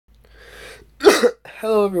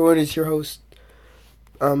Hello everyone, it's your host,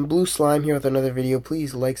 Blue Slime here with another video.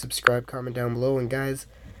 Please like, subscribe, comment down below. And guys,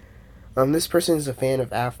 this person is a fan of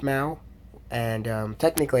Aphmau, and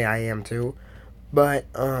technically I am too.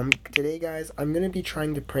 But today guys, I'm gonna be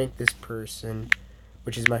trying to prank this person,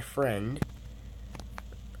 which is my friend.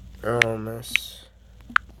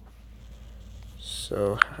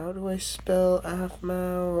 So how do I spell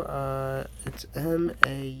Aphmau? It's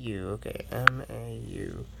M-A-U. Okay,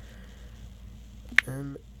 M-A-U.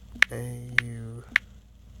 M-A-U.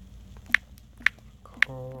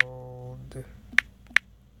 Called me.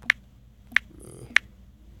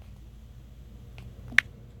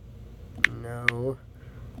 No.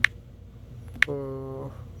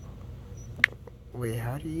 Oh. Wait,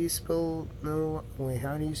 how do you spell no? Wait,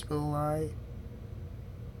 how do you spell lie?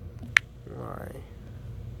 Lie.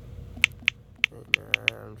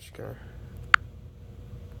 Nah, I'm just gonna.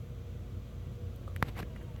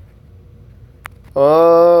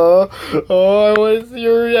 Oh, I want to see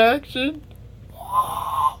your reaction.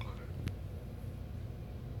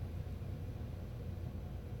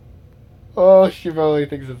 Oh, she probably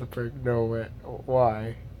thinks it's a prank. No way.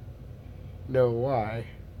 Why? No, why?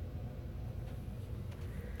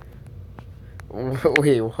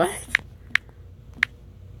 Wait, what?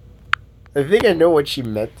 I think I know what she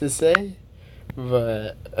meant to say,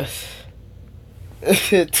 but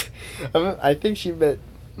I think she meant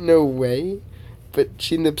no way, but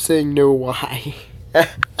she ended up saying no why.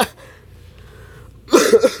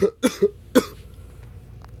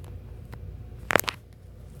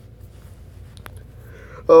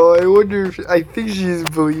 Oh, I wonder if I think she's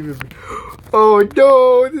believing me. Oh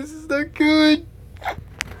no, this is not good.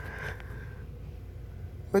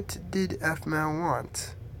 What did Aphmau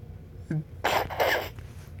want?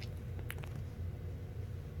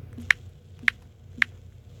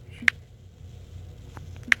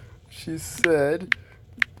 She said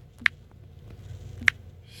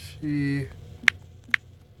she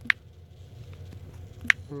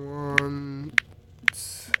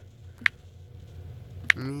wants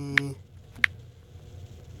me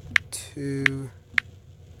to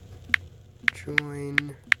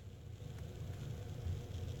join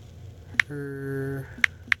her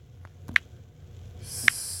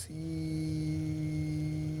series.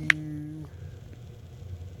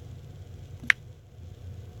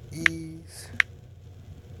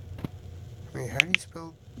 Wait, how do you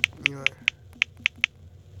spell? You know what?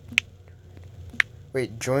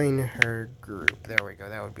 Wait, join her group. There we go.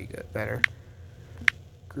 That would be good. Better.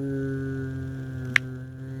 Group.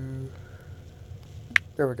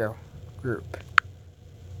 There we go. Group.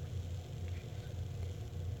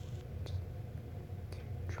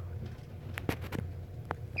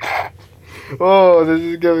 Oh, this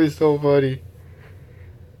is gonna be so funny.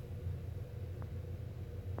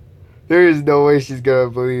 There is no way she's gonna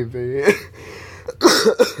believe me.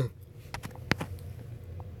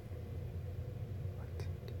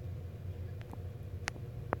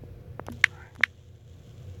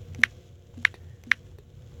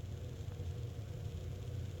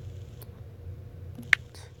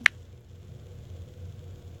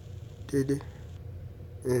 Did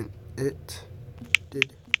it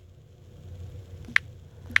did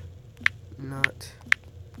not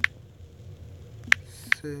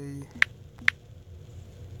say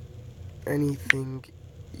anything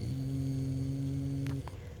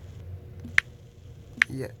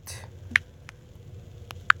yet.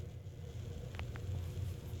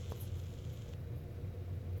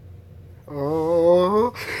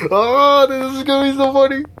 Oh, this is gonna be so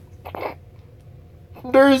funny.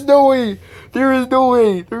 There is no way. There is no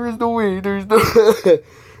way. There is no way. There is no.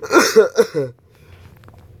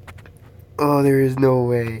 Oh, there is no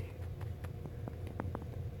way.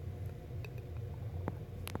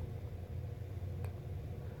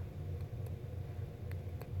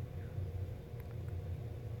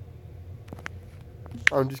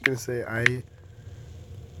 I'm just gonna say I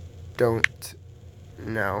don't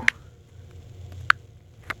know.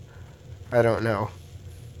 I don't know.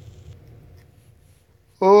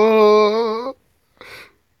 Oh.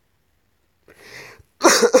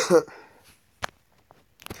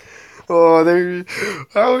 Oh, there.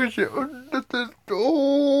 How is it?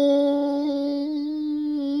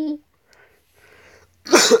 Oh.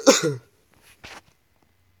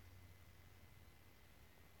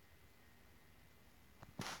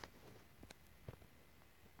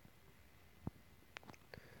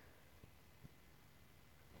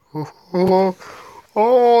 Oh,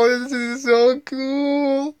 oh, this is so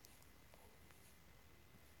cool.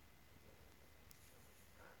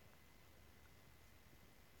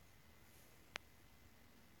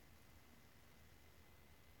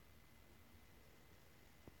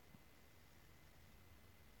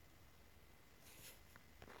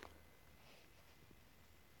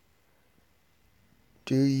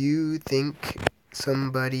 Do you think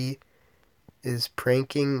somebody is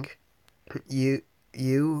pranking you?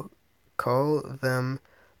 Call them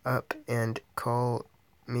up and call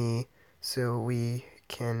me so we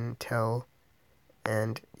can tell,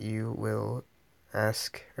 and you will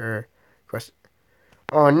ask her question.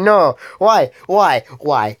 Oh no! Why? I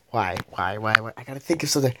gotta think of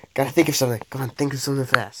something. Come on, think of something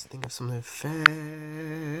fast.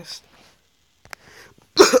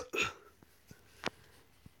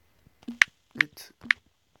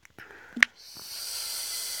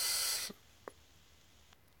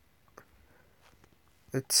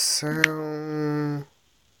 It's sound.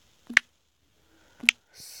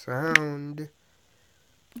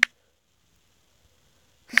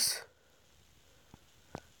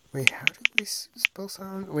 Wait, how do we spell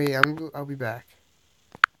sound? Wait, I'll be back.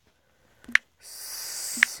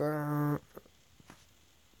 Sound.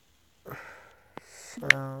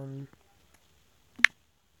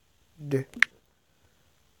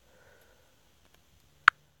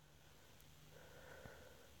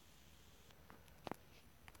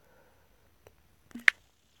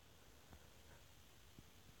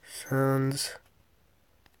 Sounds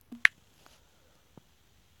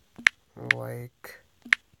like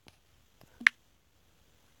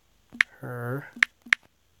her.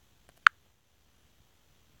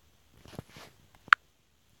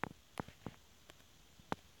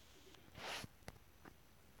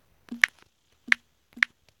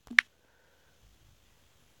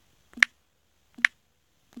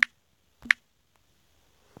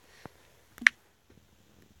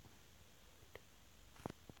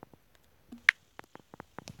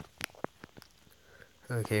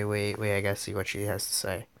 Okay, wait, I gotta see what she has to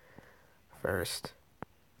say first.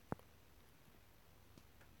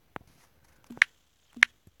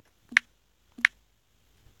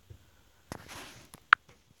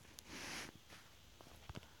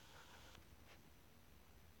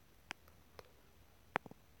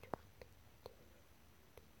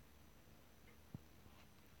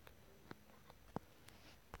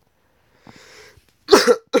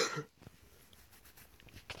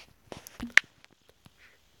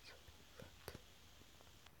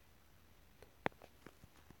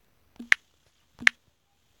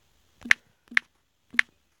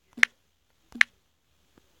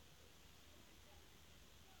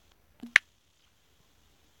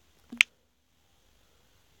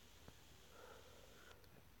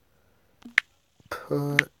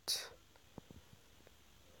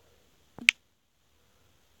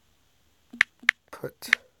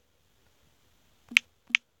 Put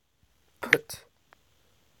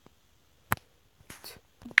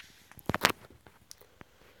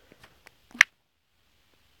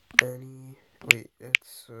any, wait,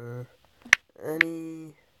 it's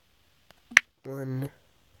anyone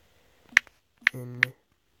in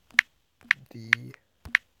the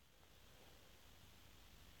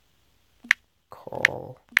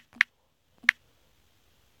call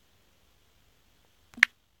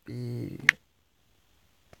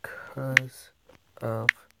because of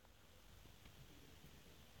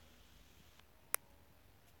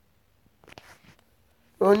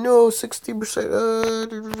oh no,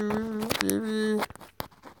 60%.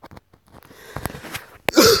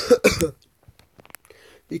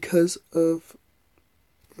 Because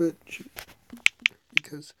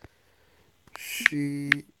she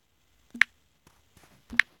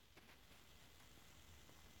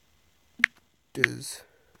does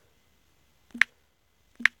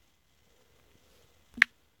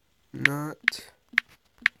not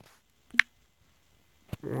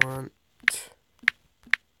want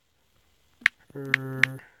her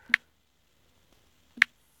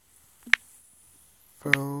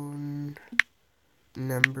phone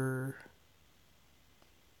number.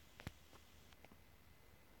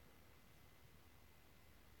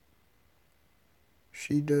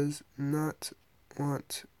 She does not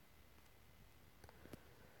want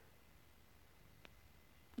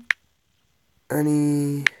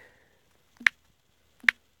anyone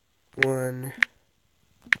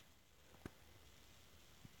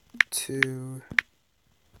to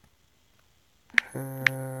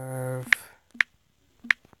have.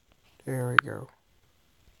 There we go.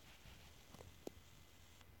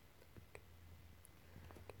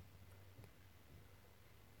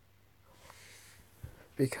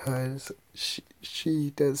 Because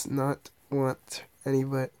she does not want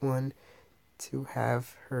anyone to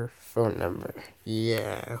have her phone number.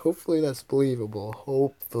 Yeah, hopefully that's believable.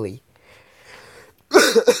 Hopefully.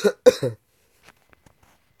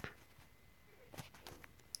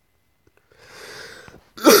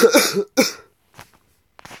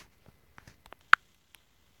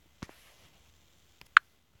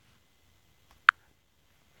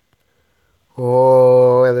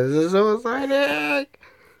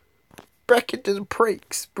 bracket just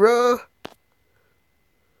breaks, bruh.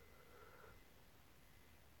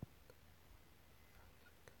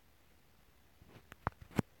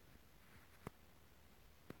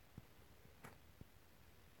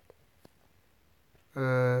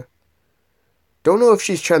 Don't know if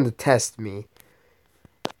she's trying to test me.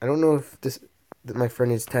 I don't know if that my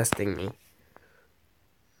friend is testing me.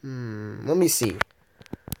 Let me see.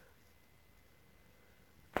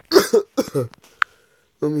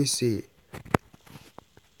 Let me see.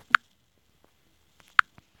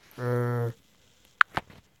 No.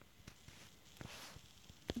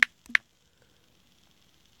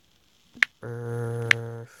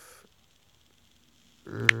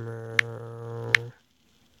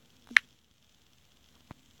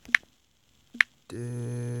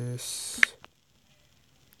 Discord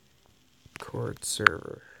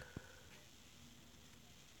server.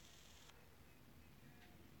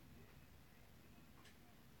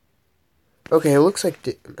 Okay, it looks like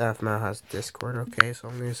Aphmau has Discord. Okay, so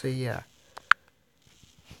I'm gonna say yeah.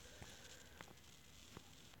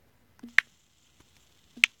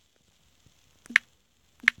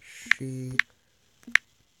 She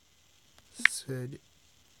said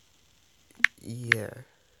yeah.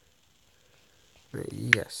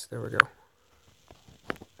 Yes, there we go.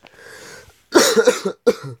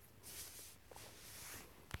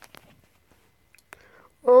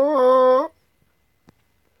 Oh.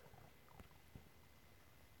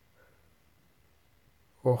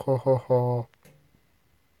 Ho ho ho ho.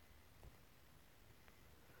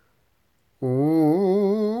 Ooh.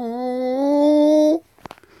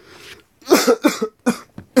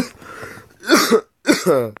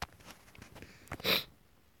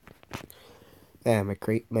 Yeah, my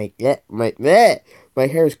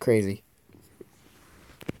hair is crazy.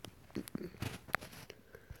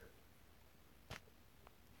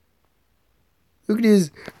 Look at this.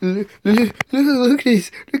 Look at this. Look at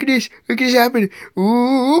this. Look at this happen.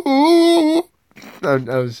 Ooh.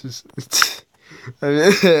 I was just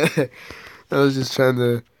I was just trying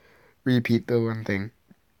to repeat the one thing.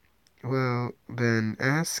 Well, then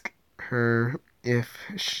ask her if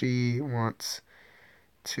she wants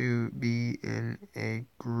to be in a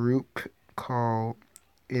group call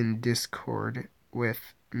in Discord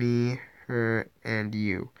with me, her, and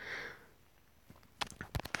you.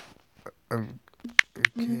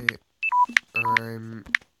 Okay, I'm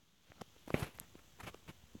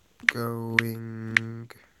going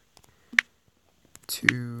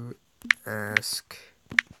to ask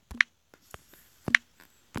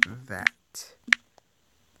that.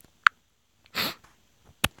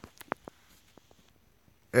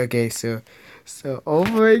 Okay, so, oh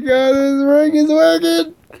my god, this ring is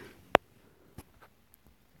working!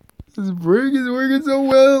 This ring is working so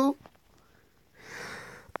well!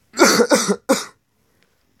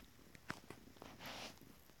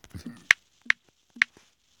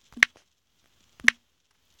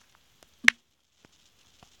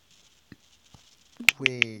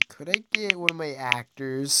 Wait, could I get one of my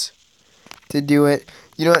actors to do it?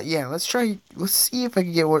 You know what, yeah, let's see if I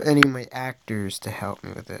can get any of my actors to help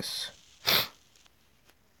me with this.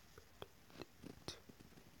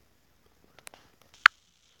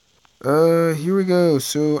 Here we go.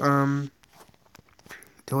 So,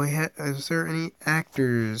 is there any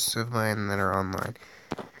actors of mine that are online?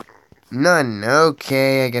 None.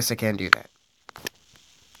 Okay, I guess I can't do that.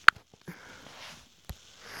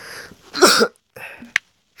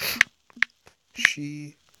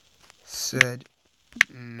 She said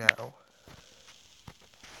no.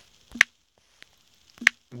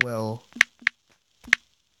 Well,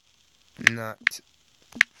 not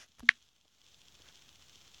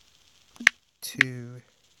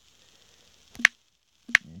today.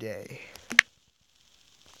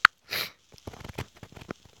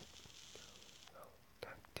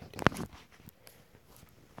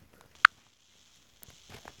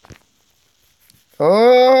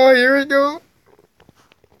 Oh, here we go.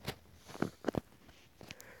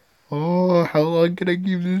 Oh, how long can I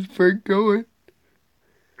keep this prank going?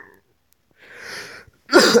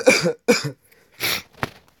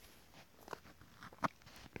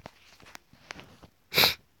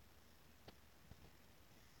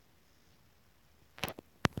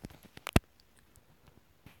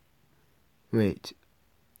 Wait.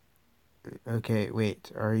 Okay,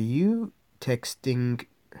 wait. Are you texting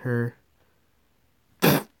her?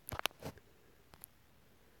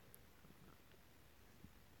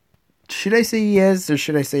 Should I say yes or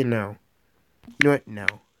should I say no? You know what? No.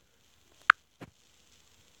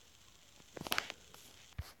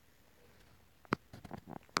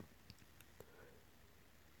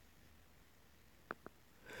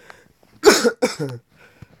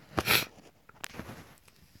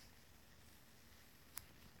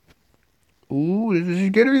 This is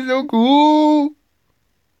gonna be so cool.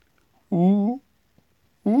 Ooh,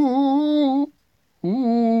 ooh,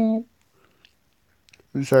 ooh.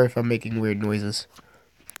 I'm sorry if I'm making weird noises.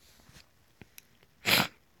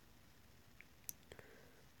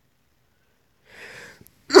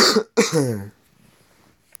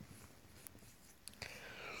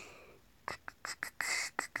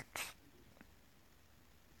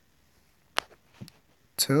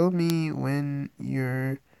 Tell me when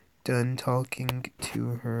you're done talking to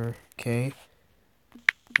her, okay?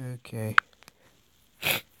 Okay.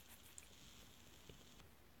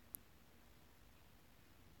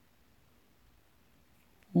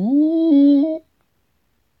 Ooh.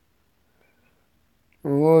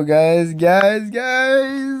 Oh, guys.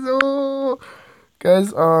 Oh,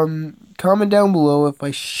 guys, comment down below if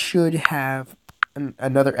I should have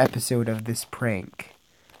another episode of this prank.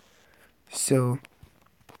 So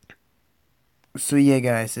yeah,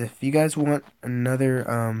 guys, if you guys want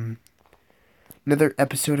another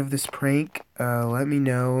episode of this prank, let me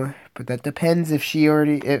know. But that depends if she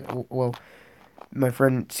already, well, my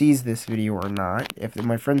friend sees this video or not. If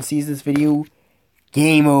my friend sees this video,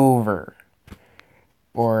 game over.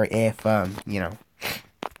 Or if, you know.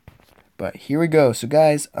 But here we go. So,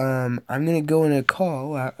 guys, I'm gonna go in a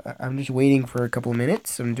call. I'm just waiting for a couple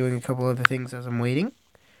minutes. I'm doing a couple other things as I'm waiting.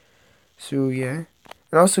 So, yeah.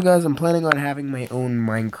 And also, guys, I'm planning on having my own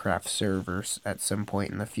Minecraft servers at some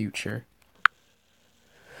point in the future.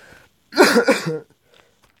 So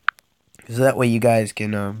that way you guys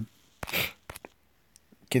can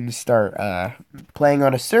start playing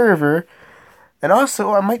on a server. And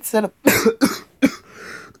also, I might set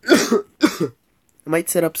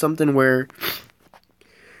up something where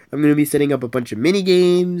I'm gonna be setting up a bunch of mini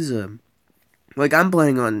games. Like, I'm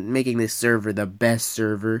planning on making this server the best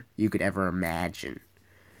server you could ever imagine.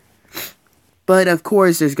 But of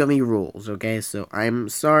course, there's gonna be rules. Okay, so I'm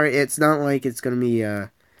sorry, it's not like it's gonna be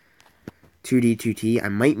 2D2T. I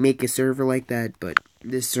might make a server like that, but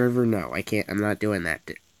this server, no, I can't. I'm not doing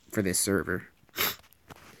that for this server.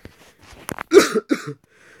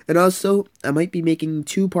 And also, I might be making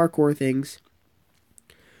 2 parkour things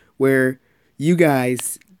where you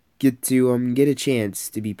guys get to get a chance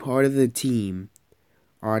to be part of the team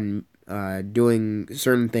on doing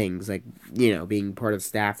certain things, like, you know, being part of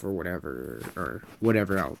staff or whatever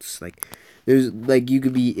else. Like, there's, like, you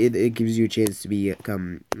could be, it gives you a chance to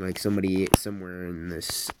become like somebody somewhere in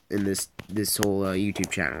this whole YouTube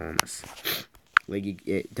channel almost. Like,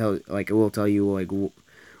 it will tell you, like, well,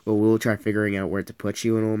 we'll try figuring out where to put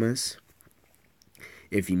you in almost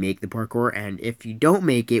if you make the parkour, and if you don't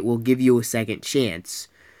make it, we'll give you a second chance.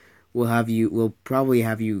 We'll probably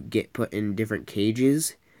have you get put in different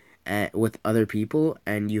cages with other people,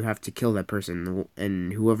 and you have to kill that person,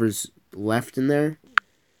 and whoever's left in there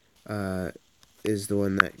is the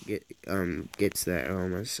one that gets that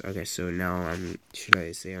almost. Okay, so now should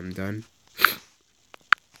I say I'm done?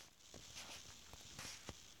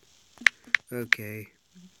 Okay.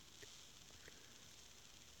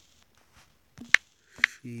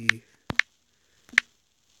 She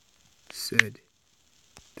said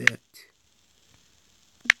that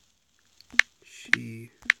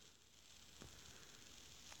she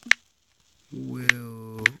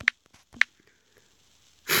will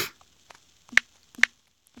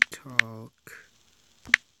talk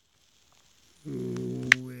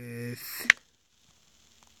with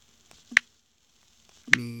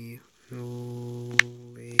me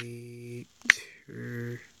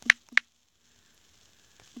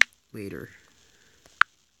later.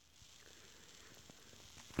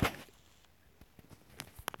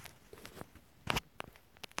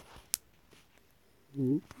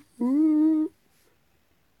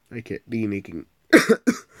 I can't be making.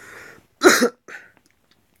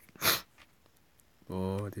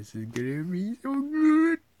 Oh, this is gonna be so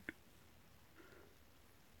good.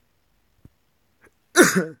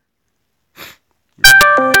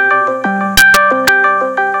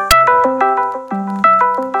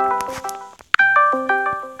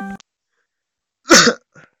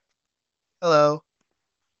 Hello.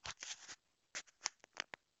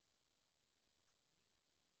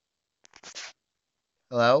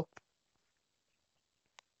 Hello?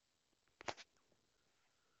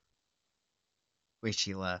 Wait,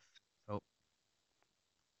 she left. Oh.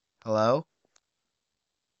 Hello?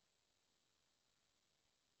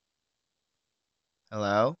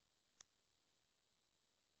 Hello?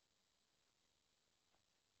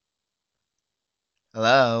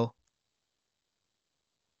 Hello?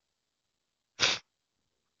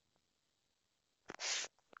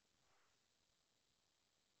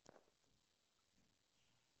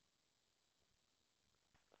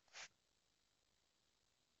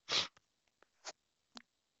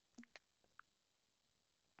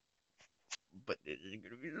 is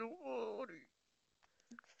gonna be so funny.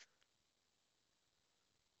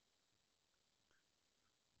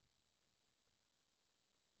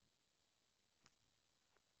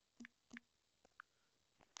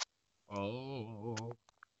 Oh,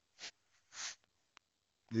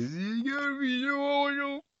 this is gonna be so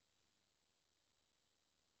awesome.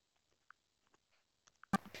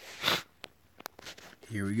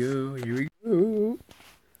 Here we go. Here we go.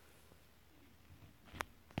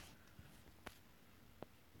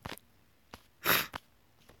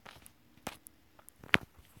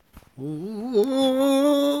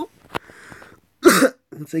 Ooh.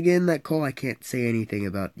 Once again, that call, I can't say anything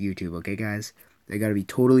about YouTube, okay, guys? I gotta be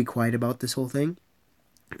totally quiet about this whole thing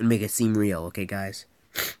and make it seem real, okay, guys?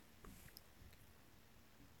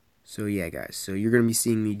 So, yeah, guys. So, you're gonna be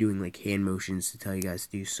seeing me doing, like, hand motions to tell you guys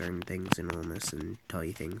to do certain things and all this and tell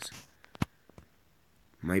you things.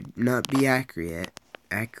 Might not be accurate.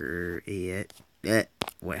 However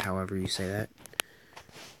you say that.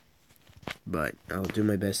 But I'll do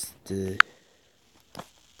my best to...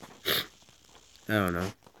 I don't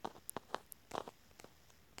know.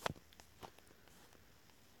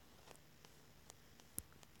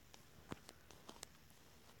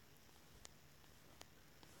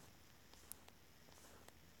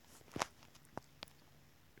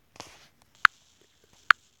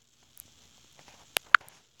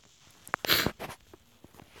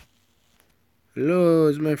 Hello,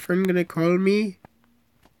 is my friend gonna call me?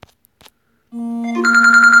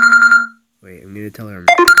 Wait, I'm gonna tell her.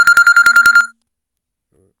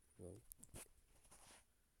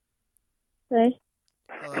 Hey.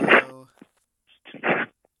 Hello.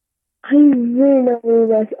 I really don't know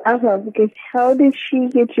that's Aphmau because how did she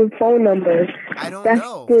get your phone number? I don't That's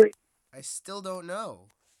know. the, I still don't know.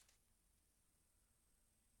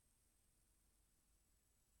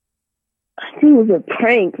 I think it was a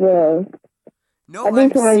prank, bro. No, I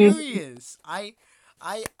think I'm somebody. serious.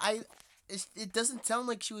 It doesn't sound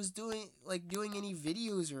like she was doing any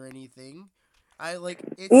videos or anything.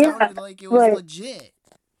 It Yeah, sounded like it was but legit.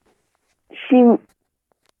 she.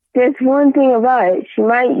 There's one thing about it. She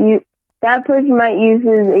might use that person might use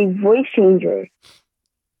a voice changer.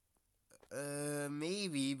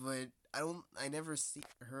 Maybe, but I never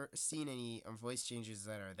seen any voice changes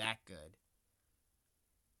that are that good.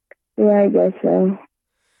 Yeah, I guess so.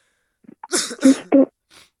 Just don't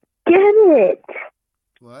get it.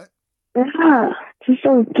 What? Yeah, just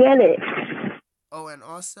don't get it. Oh, and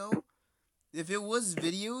also, if it was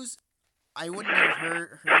videos, I wouldn't have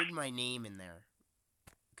heard my name in there.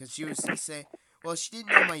 Because she was say, well, she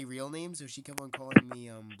didn't know my real name, so she kept on calling me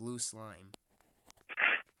Blue Slime.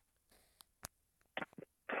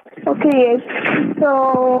 Okay,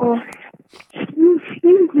 so I'm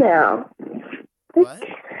confused now. What?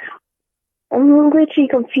 I'm literally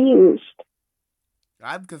confused.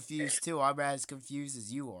 I'm confused too. I'm as confused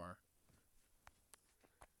as you are.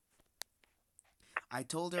 I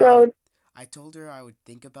told her So I would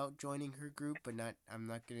think about joining her group, but I'm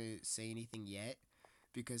not gonna say anything yet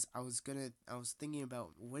because I was thinking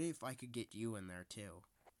about what if I could get you in there too.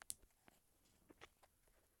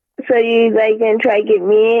 So you like gonna try to get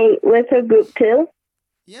me with her group too?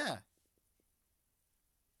 Yeah.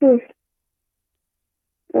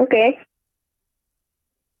 Okay.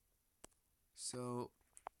 So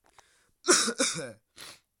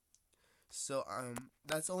so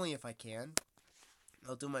that's only if I can.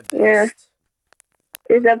 I'll do my Yeah. best.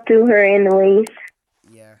 It's up to her anyways.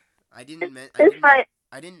 Yeah. It's fine.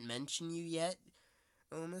 I didn't mention you yet,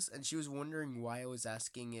 Illness, and she was wondering why I was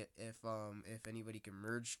asking if anybody can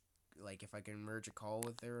merge, like if I can merge a call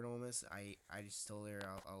with her and Illness. I just told her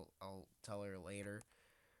I'll tell her later,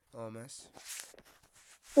 Illness.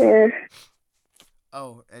 Yeah.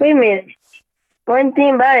 Oh, and Wait a minute. One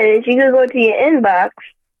thing about it is you can go to your inbox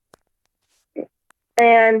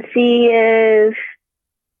and see if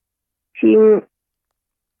she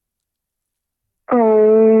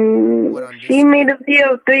what on she made Discord? a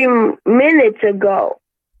video 3 minutes ago.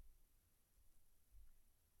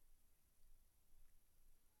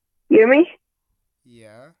 You hear me?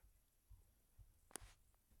 Yeah.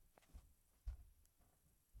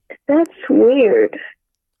 That's weird.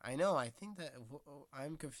 I know. I think that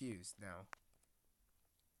I'm confused now.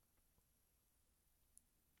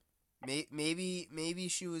 Maybe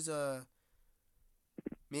she was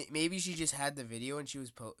maybe she just had the video and she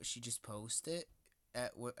just posted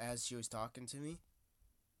it as she was talking to me.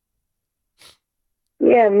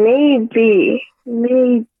 Yeah, maybe.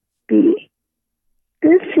 Maybe.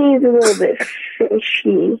 This seems a little bit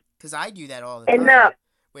fishy. Cause I do that all the And time. no,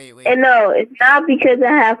 Wait. it's not because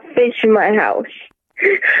I have fish in my house.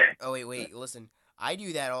 Oh wait. Listen. I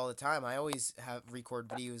do that all the time. I always record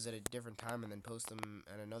videos at a different time and then post them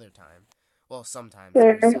at another time. Well, sometimes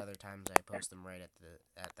there's Mm. other times I post them right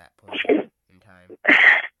at that point in time.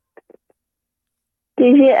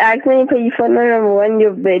 Did you actually put your phone number on one of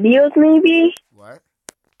your videos, maybe? What?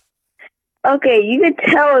 Okay, you could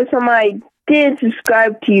tell if somebody did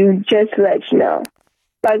subscribe to you, just to let you know.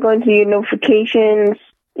 By going to your notifications,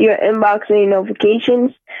 your inbox and your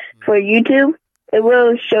notifications for YouTube, it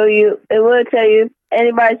will show you, it will tell you if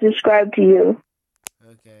anybody subscribed to you.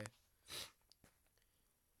 Okay.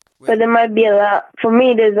 But there might be a lot, for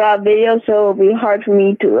me there's a lot of videos, so it'll be hard for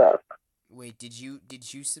me to look. Wait, did you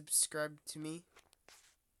subscribe to me?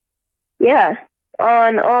 Yeah,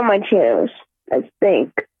 on all my channels, I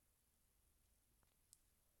think.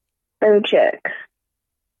 Let me check.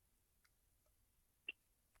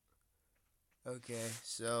 Okay,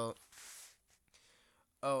 so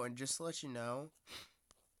and just to let you know,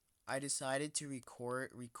 I decided to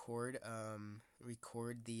record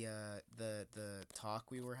the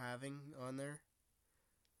talk we were having on there.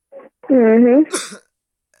 Mhm.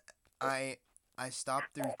 I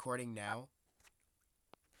stopped the recording now.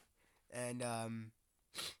 And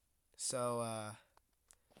so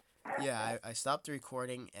yeah, I stopped the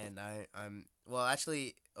recording and I'm well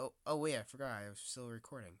actually oh wait, I forgot I was still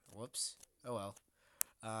recording. Whoops. Oh well.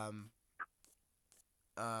 Um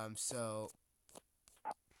so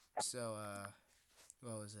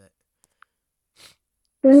what was it?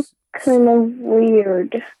 That's kind So of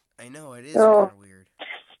weird. I know it is kind Oh, of weird.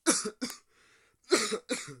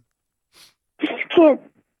 just can't,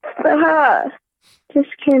 just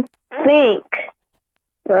can't think.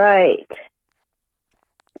 Right.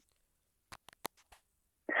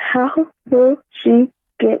 How will she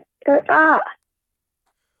get her?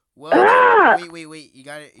 Well, Ah! wait. You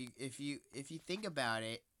got to if you think about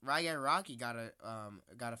it, Ryan Rocky got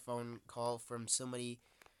a phone call from somebody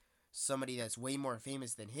that's way more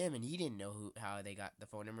famous than him, and he didn't know how they got the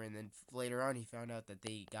phone number, and then later on he found out that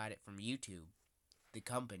they got it from YouTube, the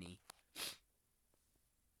company.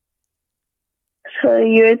 So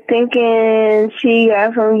you're thinking she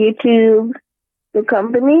got from YouTube, the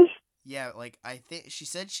company? Yeah, like I think she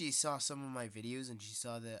said she saw some of my videos and she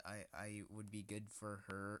saw that I would be good for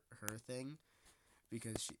her thing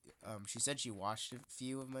because she said she watched a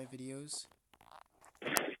few of my videos.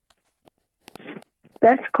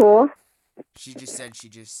 That's cool. She just said she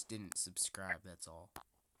just didn't subscribe, that's all.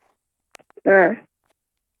 Uh,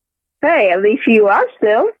 hey, at least you watched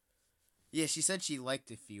them. Yeah, she said she liked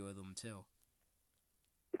a few of them too.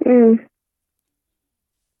 Mm.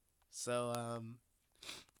 So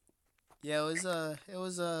yeah, it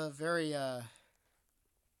was a very it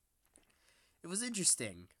was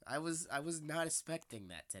interesting. I was not expecting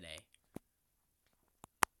that today.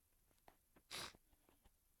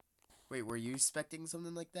 Wait, were you expecting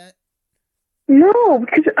something like that? No,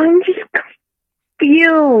 because I'm just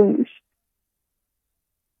confused.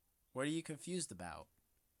 What are you confused about?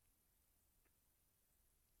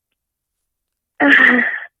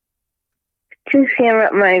 Just can't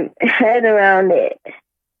wrap my head around it.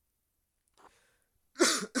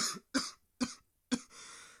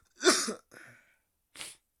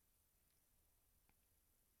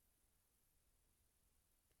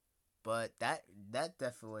 But that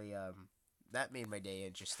definitely that made my day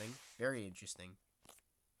interesting. Very interesting.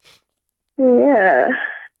 Yeah.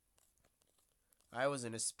 I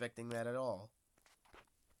wasn't expecting that at all.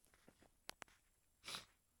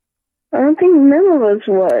 I don't think none of us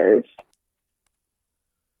was.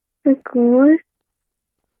 Like, what?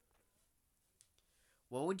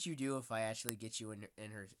 What would you do if I actually get you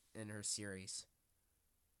in her series?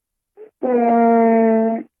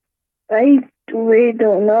 I really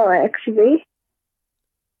don't know, actually.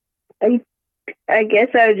 I I guess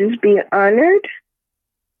I would just be honored.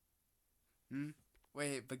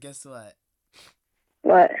 Wait, but guess what?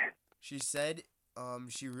 What? She said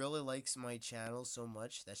she really likes my channel so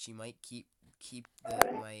much that she might keep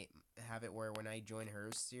my have it where when I join her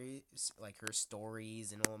series, like her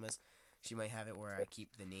stories and all this, she might have it where I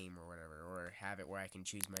keep the name or whatever, or have it where I can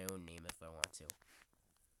choose my own name if I want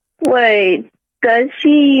to. Wait, does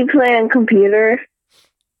she play on computer?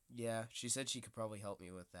 Yeah, she said she could probably help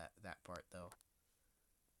me with that part though.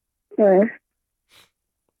 Hmm.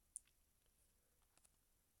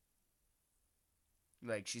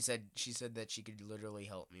 Like she said that she could literally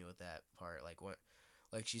help me with that part. Like what?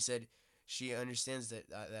 Like she said she understands that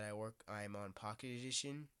I'm on Pocket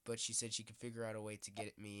Edition, but she said she could figure out a way to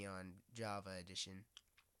get me on Java Edition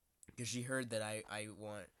because she heard that I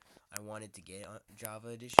wanted to get on Java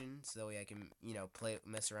Edition so that way I can play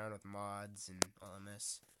mess around with mods and all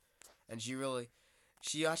this. And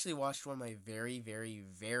She actually watched one of my very, very,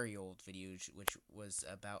 very old videos, which was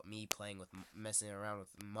about me playing with, messing around with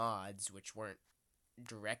mods, which weren't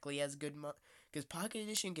directly as good because Pocket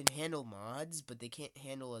Edition can handle mods, but they can't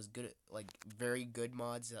handle as good, like, very good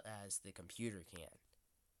mods as the computer can.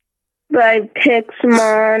 Like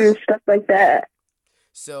Pixmon and stuff like that.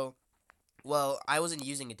 So, well, I wasn't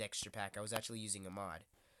using a texture pack. I was actually using a mod.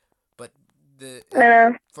 But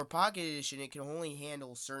for Pocket Edition, it can only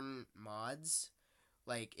handle certain mods.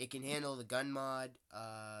 Like, it can handle the gun mod.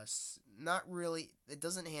 Not really. It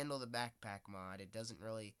doesn't handle the backpack mod. It doesn't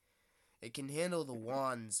really. It can handle the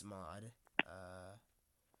wands mod.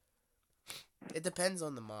 It depends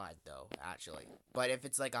on the mod, though, actually. But if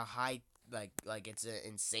it's like a high, like it's an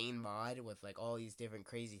insane mod with like all these different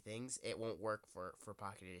crazy things, it won't work for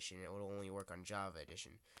Pocket Edition. It will only work on Java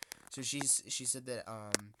Edition. So she said that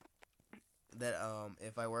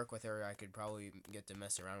if I work with her, I could probably get to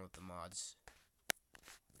mess around with the mods.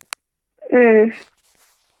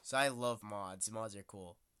 So I love mods. Mods are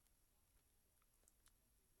cool.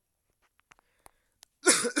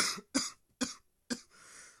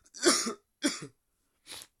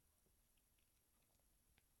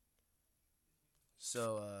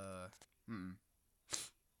 So,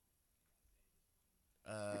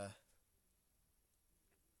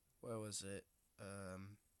 where was it?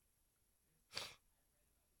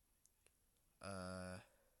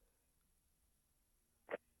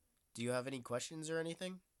 Do you have any questions or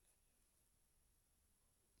anything?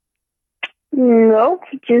 Nope,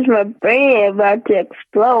 just my brain about to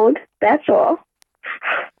explode. That's all.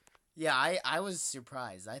 Yeah, I was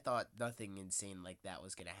surprised. I thought nothing insane like that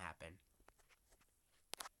was gonna happen.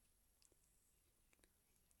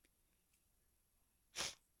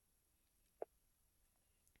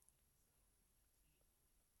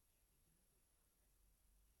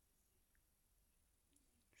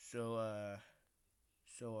 So,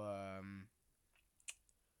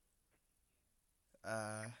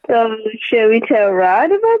 So should we tell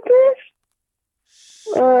Rod about this?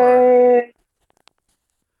 sure.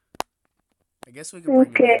 I guess we could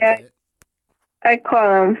bring him into it. I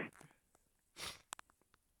call him.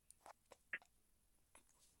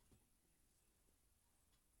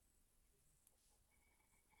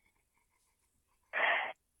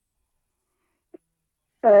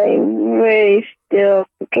 I'm really still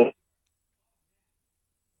okay.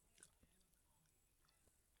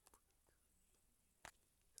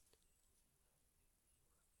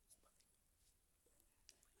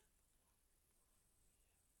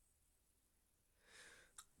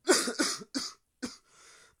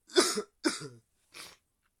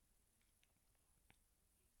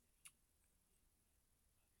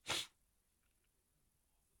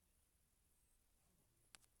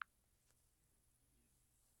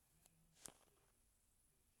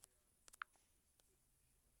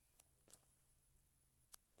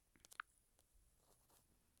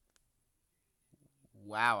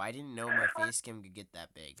 Wow, I didn't know my face cam could get that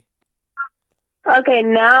big. Okay,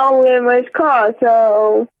 now we're in my car,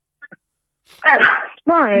 so...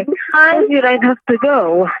 Why? I said I'd have to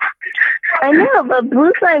go. I know, but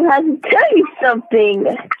Blue Slime has to tell you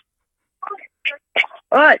something.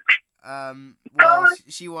 What? Well,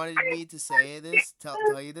 she wanted me to say this, tell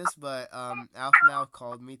you this, but Aphmau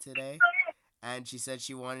called me today, and she said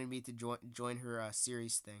she wanted me to join her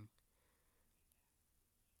series thing.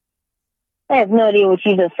 I have no idea what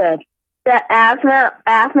you just said. The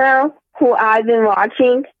Aphmau, who I've been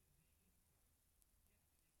watching.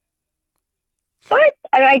 What?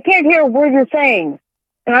 I can't hear a word you're saying.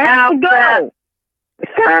 And I have to go.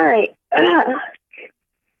 Sorry.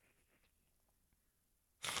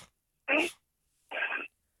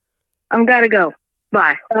 I'm gotta go.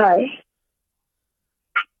 Bye. Bye.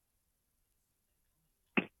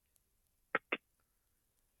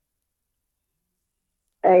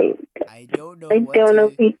 I don't know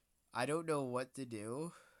I don't know what to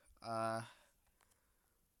do. But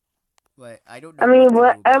I don't know. I mean,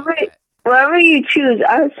 whatever you choose,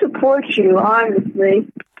 I support you, honestly.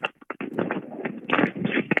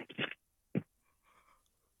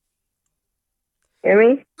 Hear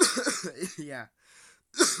me? Yeah.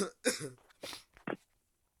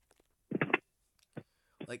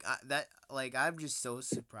 I'm just so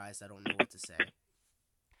surprised. I don't know what to say.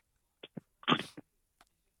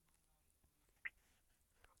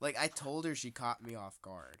 Like, I told her, she caught me off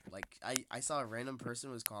guard. Like, I saw a random person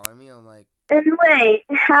was calling me. I'm like... And wait,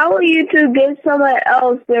 how will you two give someone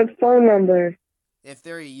else their phone number? If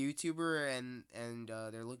they're a YouTuber and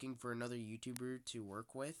they're looking for another YouTuber to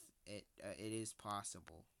work with, it is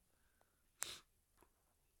possible.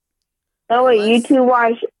 Oh, wait, you two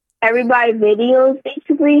watch everybody's videos,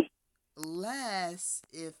 basically? unless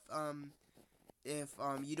if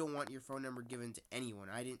you don't want your phone number given to anyone.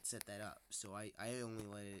 I didn't set that up, so I only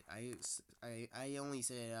let it. I only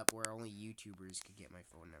set it up where only YouTubers could get my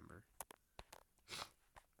phone number.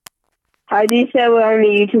 How do you say where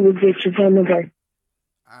only YouTubers get your phone number?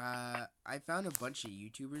 I found a bunch of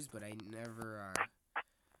YouTubers, but I never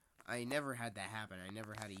had that happen. I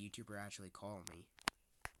never had a YouTuber actually call me.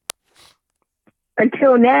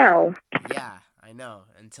 Until now. Yeah, I know.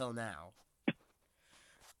 Until now.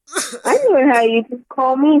 I never had you to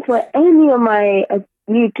call me for any of my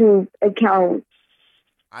YouTube accounts.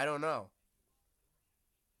 I don't know.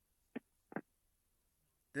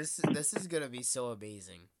 This is gonna be so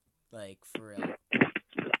amazing, like for real.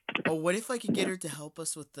 Oh, what if I could get her to help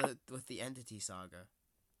us with the Entity Saga?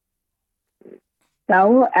 That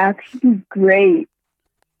will actually be great.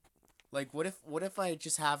 Like, what if I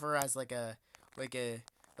just have her as like I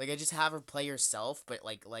just have her play herself, but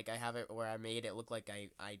like I have it where I made it look like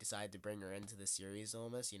I decided to bring her into the series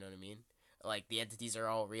almost. You know what I mean? Like the entities are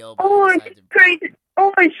all real, but I decided to. Crazy.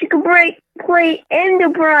 Or she could play Ender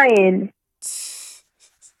Brian.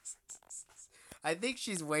 I think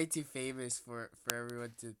she's way too famous for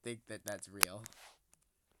everyone to think that that's real.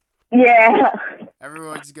 Yeah.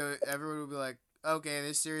 Everyone will be like, okay,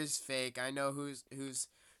 this series is fake. I know who's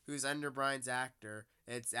Ender Brian's actor.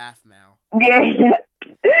 It's Aphmau. Yeah.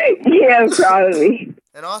 Yeah, probably.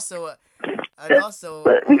 And also,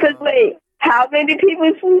 because wait, how many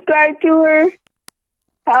people subscribe to her?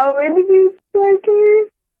 How many people subscribe to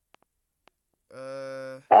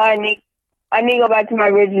her? I need to go back to my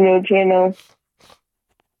original channel.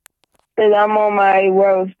 Because I'm on my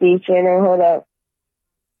World Speed channel. Hold up.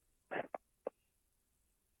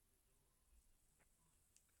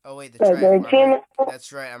 Oh wait,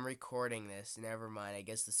 that's right. I'm recording this. Never mind. I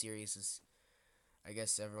guess the series is. I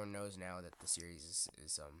guess everyone knows now that the series is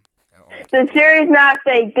The series not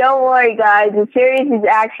fake. Don't worry, guys. The series is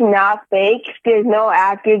actually not fake. There's no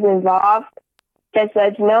actors involved. Just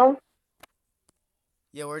let you know.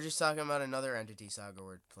 Yeah, we're just talking about another Entity Saga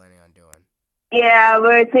we're planning on doing. Yeah,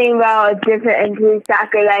 we're thinking about a different Entity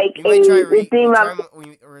Saga. Like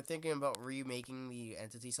we're thinking about remaking the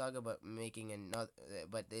Entity Saga, but making another.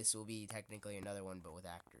 But this will be technically another one, but with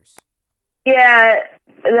actors. Yeah,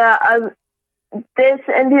 this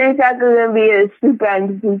Entity Saga is gonna be a super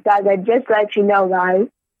Entity Saga. Just let you know, guys.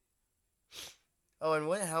 Oh, and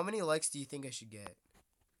how many likes do you think I should get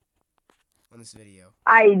on this video?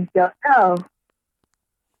 I don't know,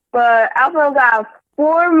 but Aphmau got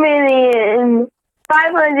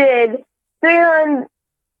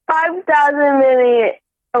 4,500,300,000 million,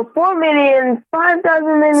 or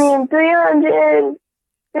 4,005,000,300,000.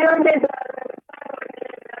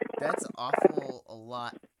 That's awful a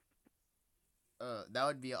lot. That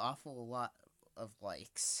would be an awful lot of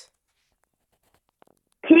likes.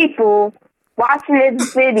 People watching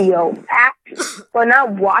this video, well,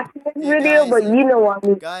 not watching this video, but you know what I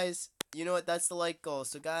mean. Guys, you know what? That's the like goal.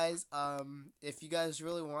 So, guys, if you guys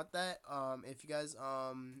really want that, if you guys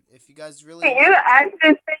really. You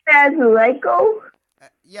actually say that as a like goal?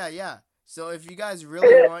 Yeah. So, if you guys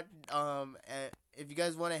really want, if you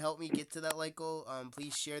guys want to help me get to that like goal,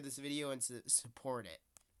 please share this video and support it.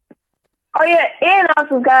 Oh yeah, and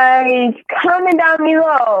also guys, comment down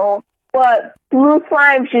below what Blue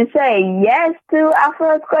Slime should say. Yes to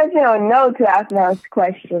Aphmau's question or no to Aphmau's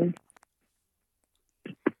question.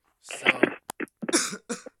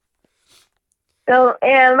 So,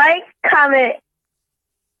 and like, comment,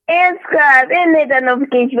 and subscribe, and hit that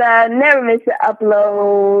notification bell. Never miss an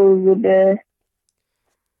upload.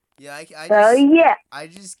 Yeah, I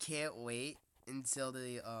just can't wait until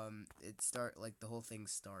the the whole thing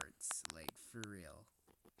starts, like for real.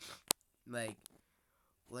 Like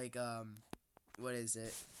what is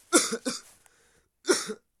it?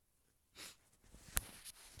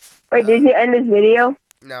 Wait, did you end this video?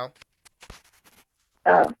 No.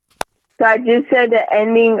 Oh. So I just said the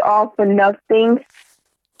ending all for nothing.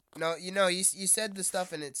 No, you said the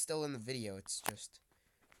stuff and it's still in the video. It's just.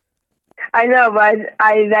 I know, but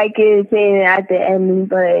I like it saying it at the ending,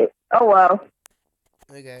 but oh well.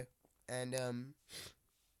 Okay. And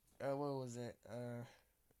what was it?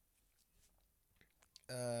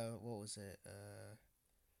 What was it?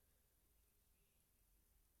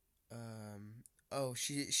 Oh,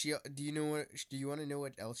 she do you want to know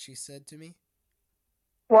what else she said to me?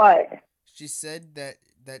 What? She said that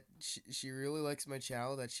she really likes my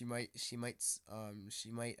channel, that she might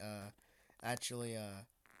actually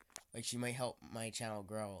like she might help my channel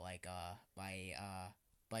grow, like by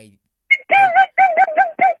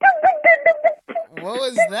what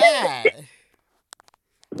was that?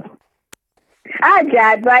 I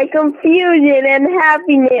died by confusion and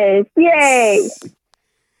happiness. Yay!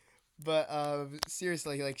 But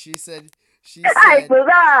seriously, like she said, I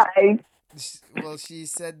survived. well, she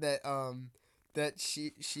said that that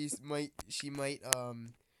she might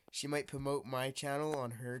promote my channel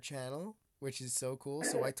on her channel, which is so cool.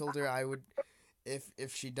 So I told her I would,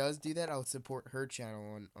 if she does do that, I'll support her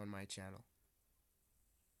channel on my channel.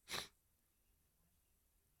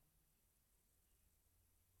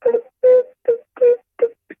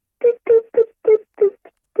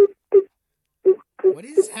 What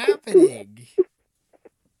is happening?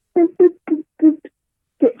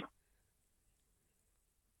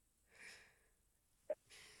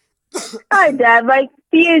 I died by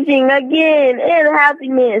fusing again and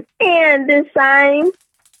happiness, and this time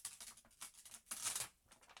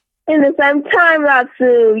time lapse.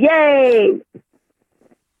 Yay!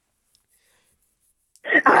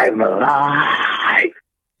 I'm alive.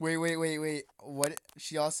 Wait. What?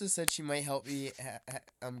 She also said she might help me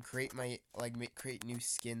create my create new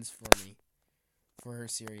skins for me for her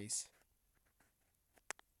series.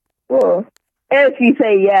 Well, if you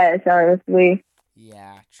say yes, honestly.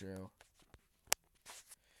 Yeah, true.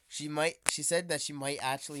 She said that she might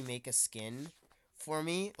actually make a skin for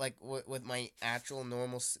me, like with my actual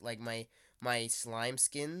normal, like my slime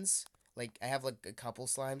skins. Like I have like a couple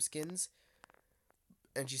slime skins,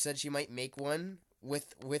 and she said she might make one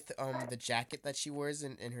with the jacket that she wears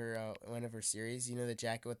in her one of her series. You know, the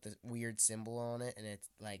jacket with the weird symbol on it, and it's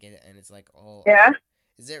like all. Yeah,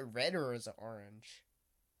 Is it red or is it orange?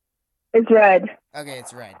 it's red. Okay,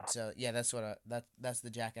 it's red. So yeah, that's what that's the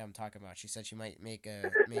jacket I'm talking about. She said she might make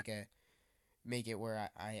it where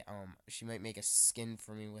I she might make a skin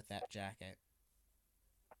for me with that jacket.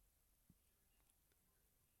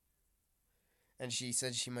 And she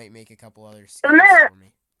said she might make a couple other skins for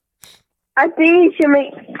me. I think you should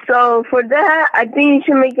make, so for that, I think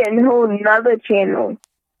you should make a whole nother channel.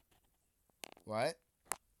 What?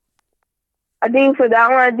 I think for that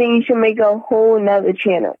one, I think you should make a whole nother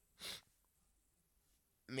channel.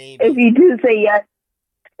 Maybe. If you do say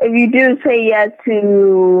yes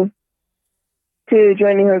to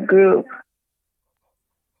joining her group.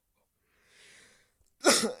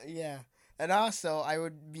 Yeah. And also, I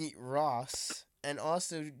would meet Ross. And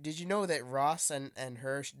also, did you know that Ross and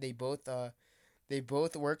her, they both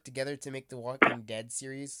worked together to make the Walking Dead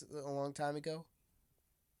series a long time ago?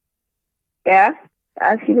 Yeah,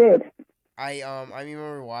 as she did. I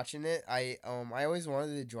remember watching it. I always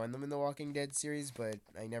wanted to join them in the Walking Dead series, but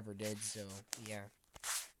I never did. So yeah.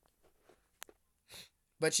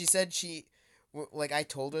 But she said like I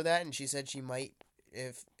told her that, and she said she might,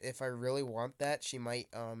 if I really want that, she might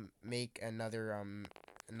make another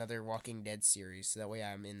Walking Dead series, so that way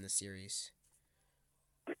I'm in the series.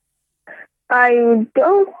 I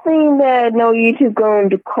don't think that no YouTube going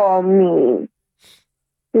to call me.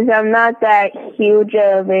 Because I'm not that huge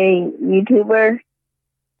of a YouTuber.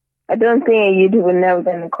 I don't think a YouTuber never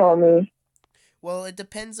going to call me. Well, it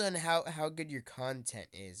depends on how good your content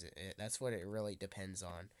is. That's what it really depends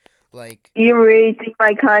on. Like, do you really think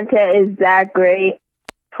my content is that great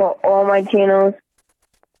for all my channels?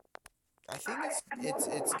 I think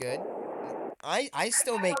it's good. I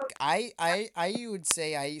still make I would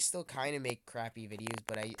say I still kind of make crappy videos,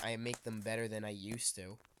 but I make them better than I used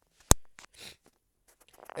to.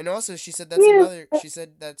 And also, she said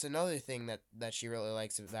that's another thing that she really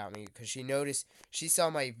likes about me, because she saw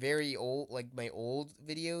my very old, like my old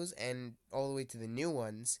videos and all the way to the new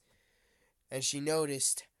ones, and she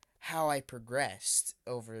noticed how I progressed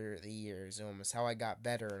over the years, almost how I got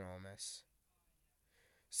better and almost.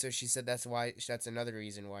 So she said that's another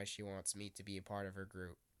reason why she wants me to be a part of her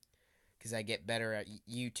group, because I get better at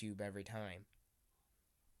YouTube every time.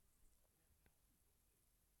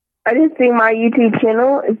 I just think my YouTube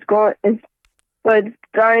channel is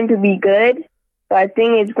starting to be good, but I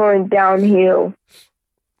think it's going downhill.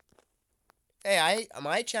 Hey,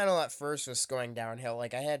 my channel at first was going downhill.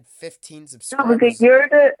 Like, I had 15 No, subscribers. because you're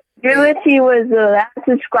literally was the last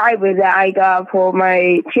subscriber that I got for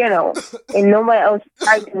my channel, and nobody else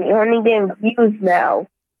subscribed to me. Only getting views now.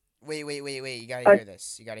 Wait. You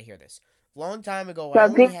gotta hear this. Long time ago, So I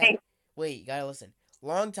only had. Wait, you gotta listen.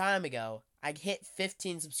 Long time ago, I hit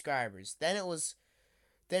 15 subscribers. Then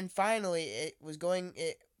finally, it was going.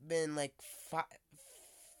 It been like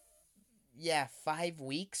 5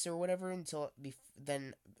 weeks or whatever until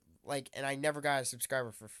then. Like, and I never got a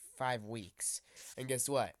subscriber for 5 weeks. And guess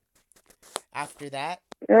what? After that,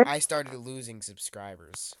 I started losing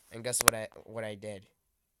subscribers. And guess what I did?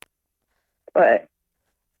 What?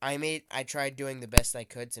 I tried doing the best I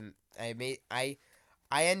could to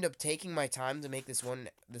I end up taking my time to make this one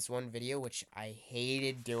video, which I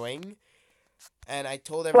hated doing. And I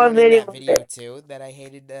told What everyone in video that was video it? too that I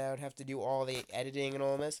hated that I would have to do all the editing and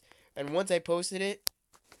all this. And once I posted it,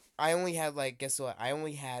 I only had like, guess what? I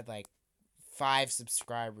only had like 5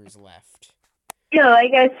 subscribers left. Yeah,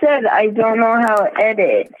 like I said, I don't know how to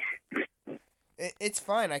edit. It's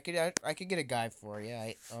fine. I could get a guy for you.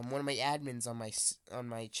 One of my admins on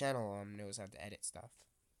my channel knows how to edit stuff.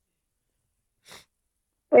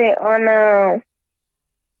 Wait,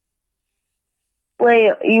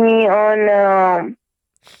 wait, you mean on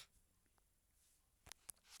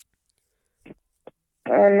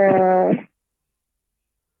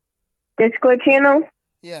Discord channel?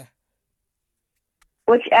 Yeah.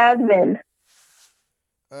 Which admin?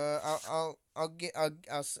 I'll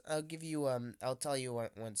give you I'll tell you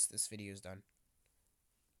once this video is done,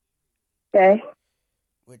 Okay.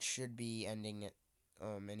 which should be ending at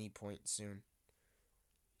any point soon.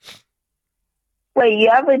 Wait, you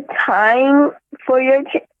have a time for your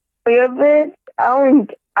vid?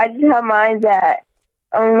 I just have mine at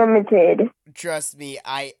unlimited. Trust me,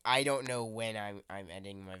 I don't know when I'm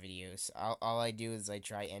ending my videos. All I do is I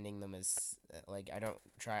try ending them as like I don't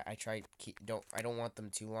want them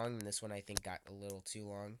too long, and this one I think got a little too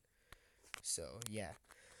long. So yeah.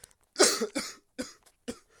 So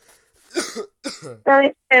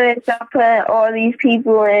and stop putting all these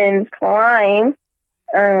people in slime.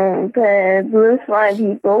 The blue slime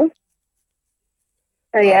people.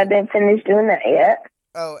 So yeah, I didn't finish doing that yet.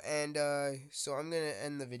 Oh, and so I'm gonna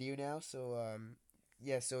end the video now. So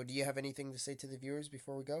yeah. So do you have anything to say to the viewers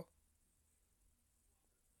before we go?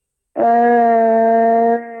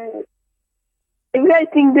 If you guys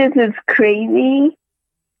think this is crazy,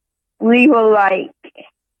 leave a like.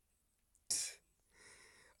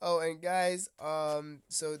 Oh, and guys,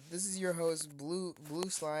 so this is your host, Blue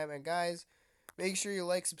Slime, and guys, make sure you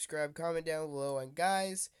like, subscribe, comment down below, and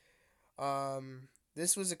guys,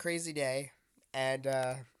 this was a crazy day, and,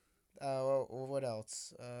 what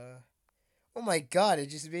else? Oh my god, it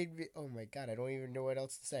just made me, oh my god, I don't even know what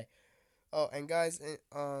else to say. Oh, and guys,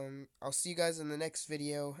 I'll see you guys in the next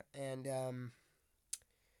video, and,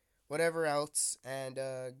 whatever else, and,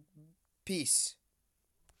 peace.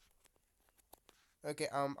 Okay,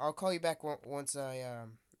 I'll call you back once I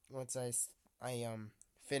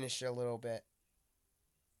finish a little bit.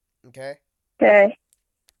 Okay? Okay.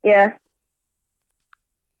 Yeah.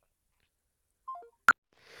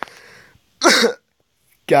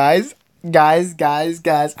 Guys,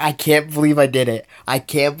 I can't believe I did it. I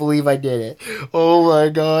can't believe I did it. Oh my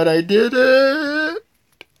god, I did it.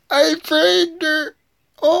 I pranked her.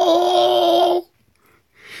 Oh.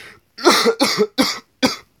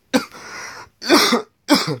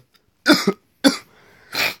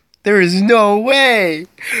 There is no way.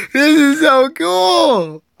 This is so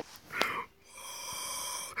cool.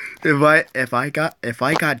 If I got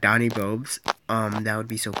Donnie Bobes, that would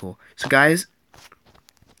be so cool. So guys,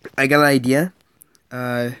 I got an idea.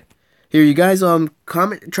 Here you guys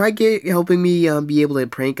comment, try helping me be able to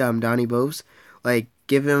prank Donnie Bobes. Like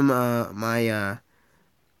give him my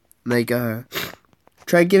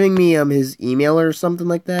try giving me his email or something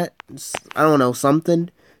like that. I don't know,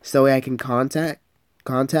 something so I can contact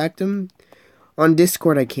him. On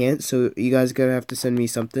Discord I can't, so you guys gonna have to send me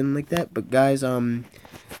something like that. But guys,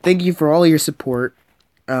 thank you for all your support.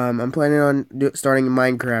 I'm planning on starting a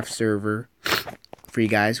Minecraft server for you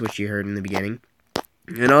guys, which you heard in the beginning.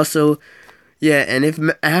 And also, yeah, and if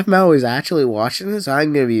Aphmau is actually watching this,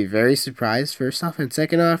 I'm gonna be very surprised. First off, and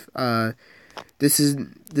second off, this is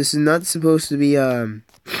not supposed to be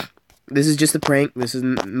this is just a prank. This is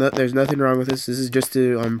there's nothing wrong with this. This is just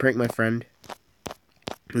to prank my friend.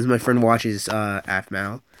 Because my friend watches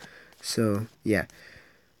Aphmau. So yeah.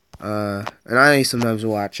 And I sometimes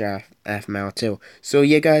watch Aphmau too. So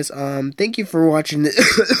yeah guys, thank you for watching this.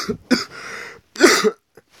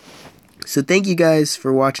 So thank you guys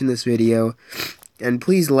for watching this video. And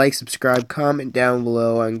please like, subscribe, comment down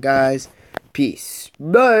below, and guys, peace.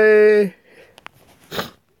 Bye.